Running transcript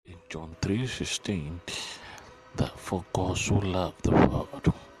John 3:16, that for God so loved the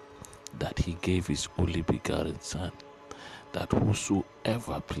world that he gave his only begotten Son, that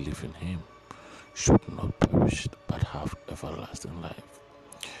whosoever believe in him should not perish but have everlasting life.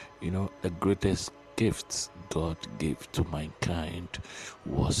 The greatest gifts God gave to mankind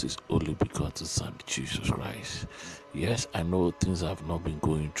was his only begotten Son, Jesus Christ. Yes, I know things have not been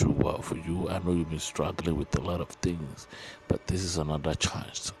going too well for you. I know you've been struggling with a lot of things, but this is another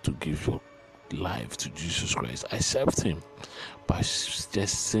chance to give your life to Jesus Christ. Accept him by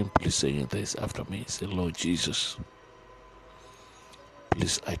just simply saying this after me. Say, Lord Jesus,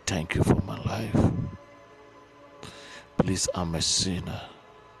 please, I thank you for my life. Please, I'm a sinner.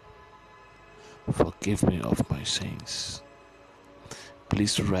 Forgive me of my sins.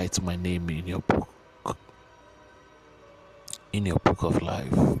 Please write my name in your book of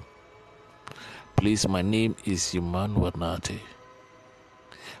life. Please, my name is Emmanuel Nate.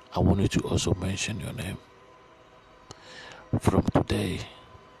 I want you to also mention your name. From today,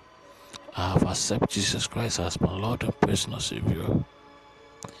 I have accepted Jesus Christ as my Lord and personal Savior.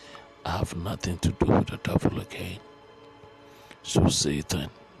 I have nothing to do with the devil again. So Satan,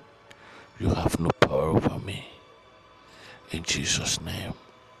 you have no power over me. In Jesus' name,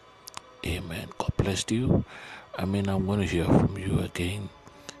 amen. God bless you. I'm going to hear from you again.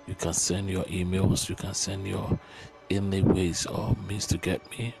 You can send your emails, you can send your any ways or means to get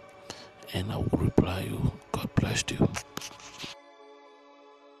me, and I will reply you. God bless you.